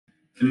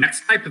The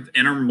next type of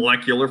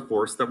intermolecular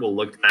force that we'll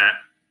look at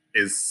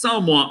is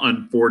somewhat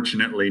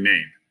unfortunately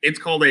named. It's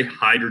called a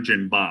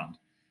hydrogen bond.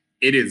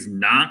 It is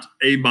not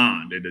a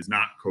bond. It is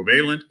not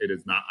covalent. It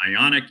is not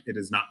ionic. It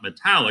is not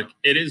metallic.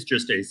 It is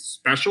just a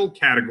special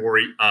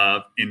category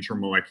of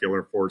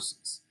intermolecular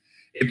forces.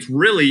 It's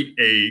really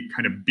a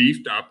kind of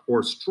beefed up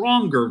or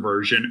stronger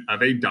version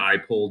of a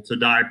dipole to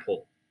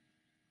dipole.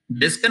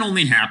 This can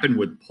only happen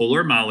with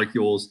polar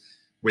molecules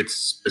with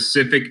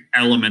specific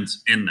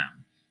elements in them.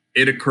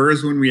 It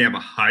occurs when we have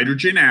a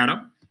hydrogen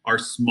atom, our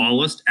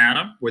smallest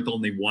atom with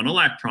only one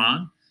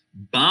electron,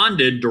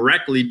 bonded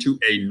directly to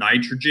a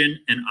nitrogen,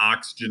 an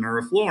oxygen, or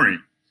a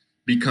fluorine.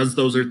 Because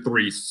those are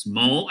three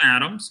small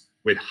atoms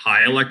with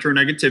high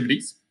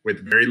electronegativities,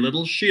 with very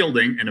little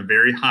shielding and a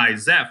very high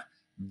Zeph,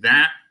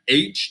 that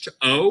H to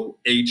O,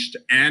 H to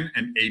N,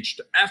 and H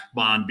to F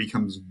bond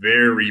becomes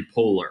very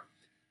polar.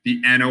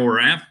 The NO or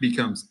F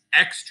becomes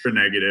extra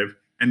negative,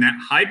 and that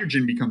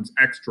hydrogen becomes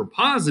extra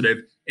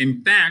positive.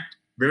 In fact,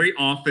 very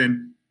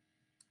often,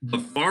 the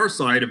far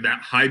side of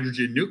that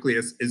hydrogen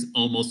nucleus is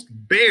almost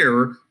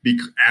bare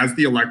as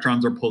the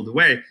electrons are pulled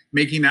away,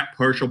 making that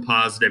partial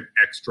positive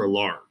extra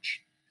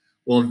large.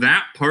 Well,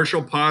 that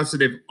partial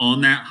positive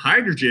on that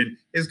hydrogen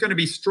is going to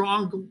be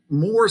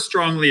more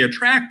strongly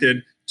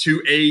attracted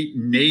to a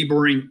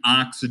neighboring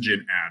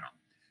oxygen atom.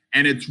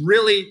 And it's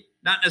really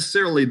not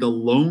necessarily the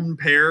lone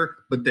pair,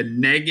 but the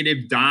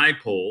negative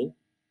dipole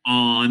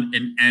on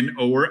an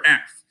NO or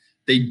F.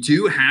 They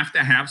do have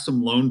to have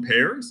some lone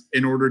pairs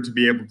in order to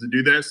be able to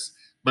do this,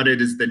 but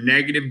it is the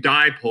negative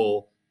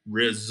dipole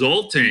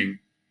resulting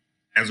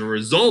as a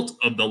result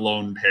of the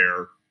lone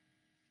pair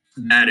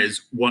that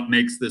is what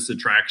makes this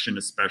attraction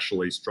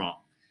especially strong.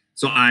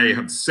 So I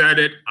have said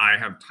it, I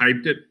have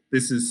typed it.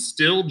 This is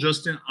still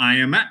just an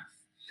IMF.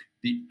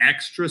 The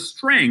extra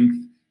strength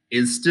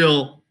is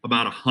still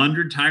about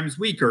 100 times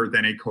weaker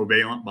than a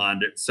covalent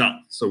bond itself.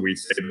 So we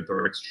say that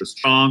they're extra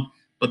strong,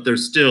 but they're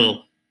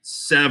still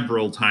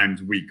several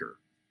times weaker.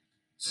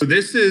 So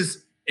this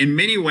is in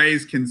many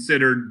ways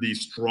considered the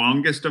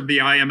strongest of the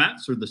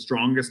IMFs, or the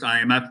strongest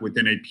IMF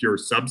within a pure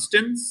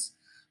substance.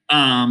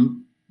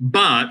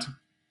 But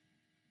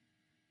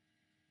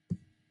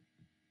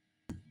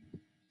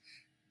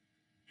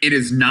it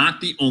is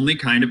not the only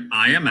kind of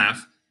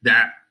IMF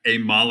that a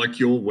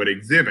molecule would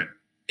exhibit.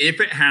 If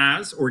it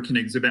has or can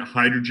exhibit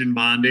hydrogen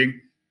bonding,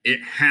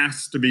 it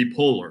has to be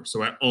polar.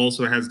 So it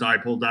also has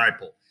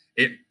dipole-dipole.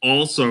 It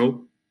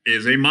also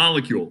is a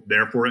molecule,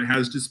 therefore it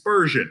has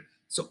dispersion.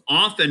 So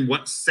often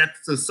what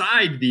sets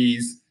aside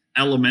these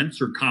elements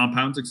or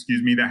compounds,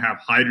 that have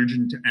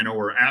hydrogen to NO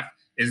or F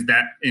is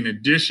that in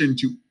addition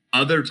to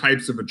other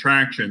types of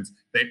attractions,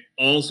 they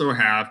also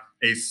have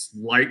a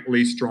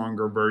slightly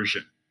stronger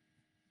version.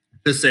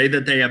 To say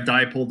that they have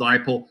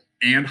dipole-dipole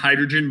and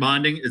hydrogen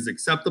bonding is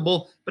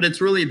acceptable, but it's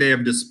really they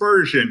have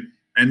dispersion,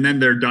 and then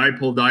their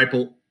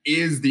dipole-dipole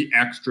is the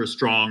extra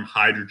strong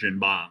hydrogen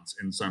bonds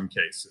in some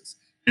cases.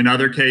 In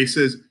other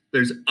cases,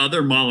 there's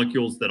other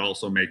molecules that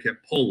also make it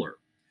polar.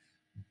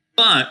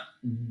 But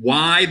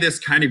why this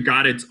kind of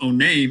got its own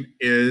name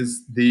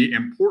is the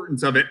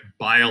importance of it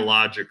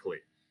biologically.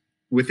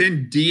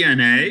 Within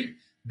DNA,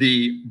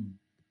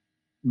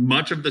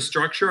 much of the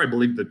structure, I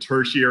believe the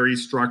tertiary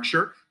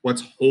structure,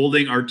 what's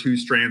holding our two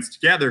strands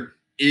together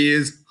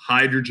is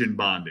hydrogen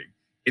bonding.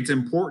 It's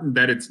important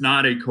that it's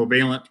not a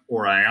covalent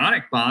or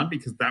ionic bond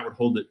because that would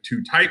hold it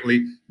too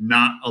tightly,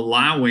 not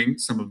allowing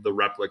some of the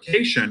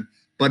replication,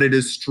 but it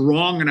is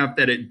strong enough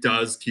that it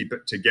does keep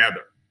it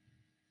together.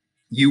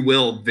 You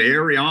will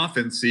very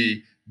often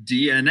see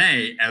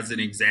DNA as an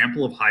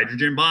example of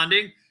hydrogen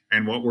bonding,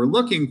 and what we're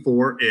looking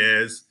for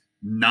is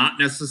not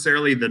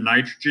necessarily the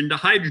nitrogen to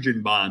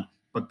hydrogen bond,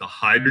 but the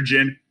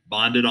hydrogen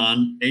bonded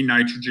on a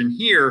nitrogen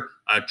here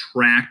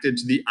attracted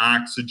to the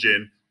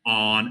oxygen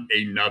on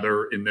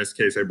another, in this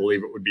case, I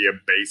believe it would be a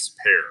base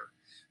pair.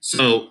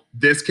 So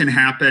this can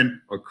happen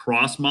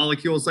across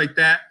molecules like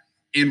that.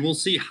 And we'll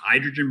see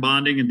hydrogen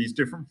bonding and these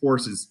different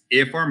forces,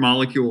 if our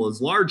molecule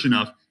is large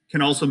enough,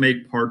 can also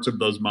make parts of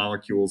those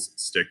molecules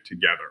stick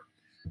together.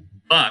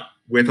 But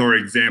with our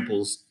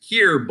examples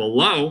here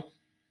below,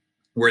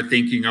 we're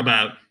thinking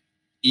about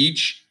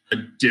each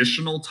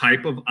additional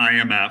type of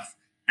IMF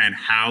and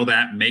how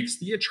that makes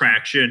the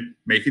attraction,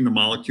 making the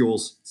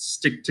molecules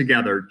stick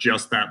together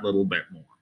just that little bit more.